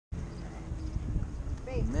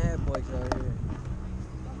Mad bikes out here.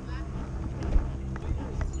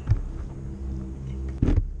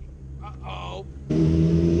 Uh-oh.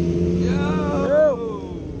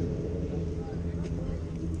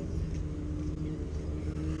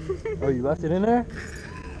 Oh, you left it in there?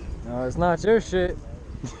 No, it's not your shit.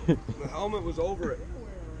 The helmet was over it.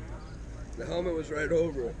 The helmet was right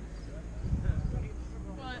over it.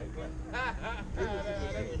 What?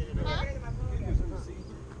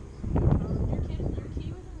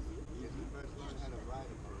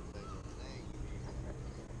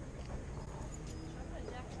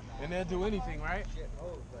 And they'll do anything, right?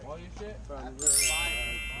 All your shit?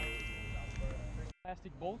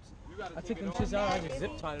 Plastic bolts. I take them shits out, I just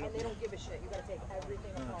zip tie it up. They don't give a shit. You gotta take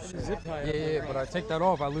everything apart. Zip tie Yeah, it yeah, but I take that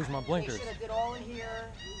off, I lose my blinkers. Should have did all in here.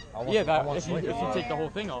 Yeah, that if you take the whole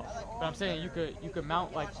thing off. But I'm saying you could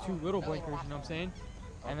mount like 2 little blinkers. You know what I'm saying?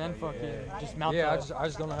 And then fucking just mount. Yeah, I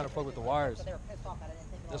just don't know how to fuck with the wires. They were pissed off. I didn't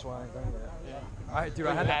think That's why I ain't done yet. Yeah. Dude,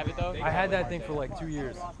 I had that thing for like 2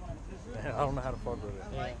 years. I don't know how to fuck with it.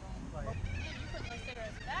 Yeah. You put my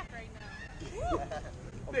cigarettes back right now.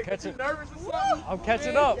 I'm catching, nervous or something? I'm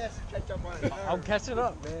catching up. I'm catching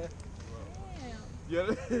up, man.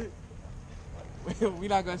 Yeah. We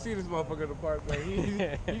not gonna see this motherfucker in the park, but he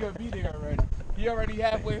gonna be there already. He already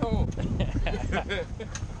halfway home.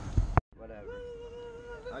 Whatever.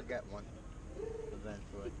 I'll get one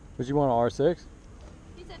eventually. But you want an R6?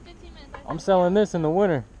 He said 15 minutes. I'm selling this in the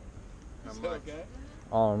winter. How much? Okay.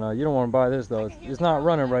 I don't know. You don't want to buy this though. It's not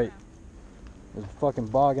running right. It's fucking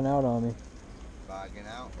bogging out on me. Bogging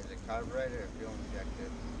out? Is it carburetor or fuel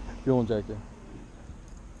injected? Fuel injector. You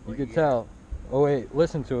What could year? tell. Oh wait,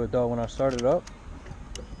 listen to it though. When I start it up,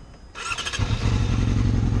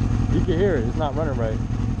 you can hear it. It's not running right. I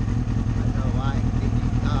know why.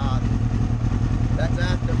 That's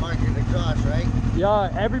aftermarket exhaust, right?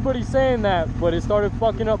 Yeah, everybody's saying that, but it started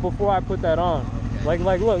fucking up before I put that on. Okay. Like,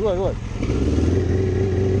 look. Probably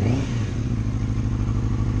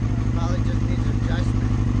just needs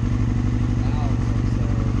adjustment.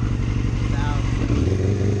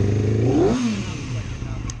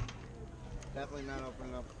 Definitely not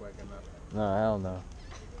opening up quick enough. No, hell no.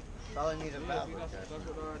 Probably needs a valve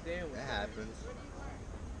adjustment. It happens.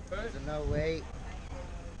 There's no weight.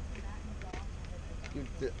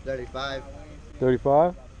 35.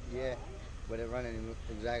 35? Yeah. With it running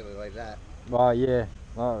exactly like that. Yeah.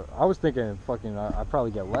 I was thinking fucking I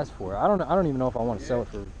probably get less for it. I don't even know if I want to sell it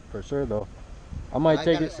for sure though. I might I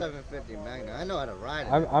take got a it. 750 Magna. I know how to ride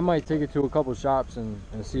it. I might take it to a couple shops and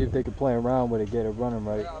see if they can play around with it, get it running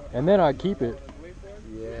right, and then I'd keep it.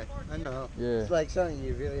 Yeah, I know. Yeah. It's like something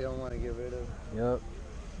you really don't want to get rid of. Yep.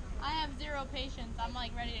 I have zero patience. I'm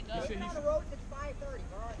like ready to go. on the road since 5:30.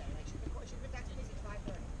 Where are they? Like, she been texting me since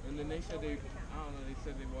 5:30. And then they said I don't know, they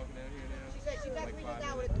said they walking down here now. She said she texted me just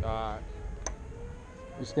now with minutes. a... Alright.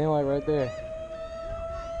 You stand like right there. You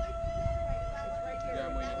got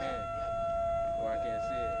them in your hand. Or I can't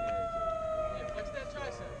see it, yeah. Flex that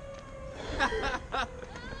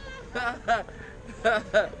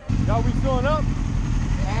tricep. Y'all, we filling up?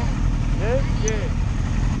 Yeah.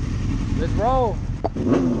 Let's roll.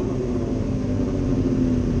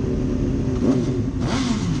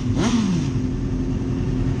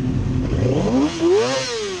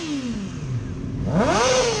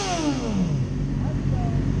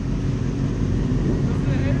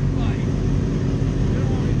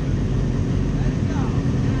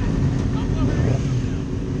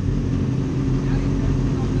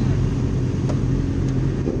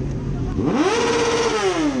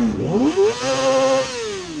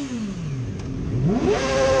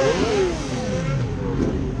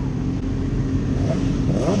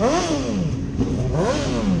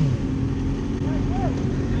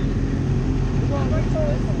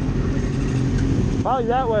 Probably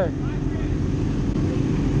that way.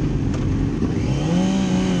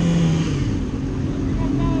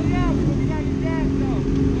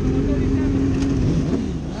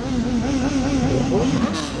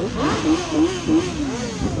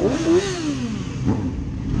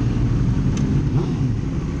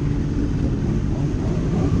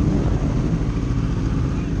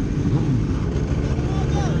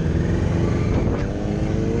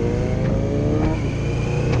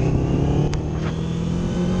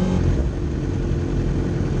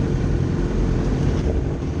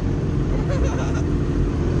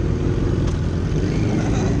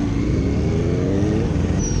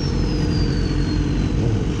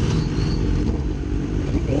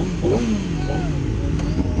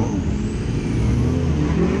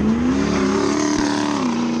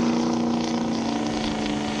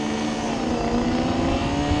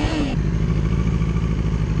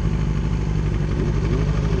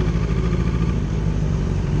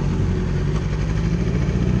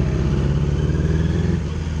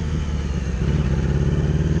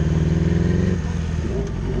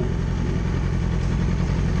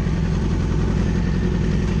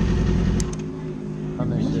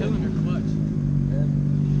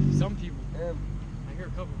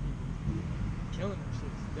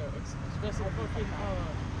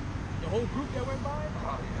 whole group that went by.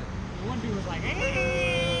 And one dude was like, I was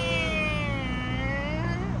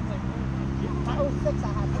like, My 06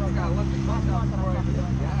 I had for a I left the clutch out before I did the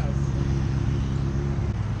gas.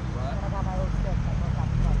 When I got my 06, I broke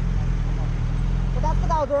out the clutch. But that's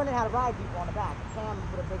because I was learning how to ride people on the back. Sam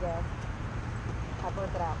with a big ass. I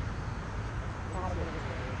burnt it out. I had to get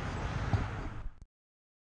it.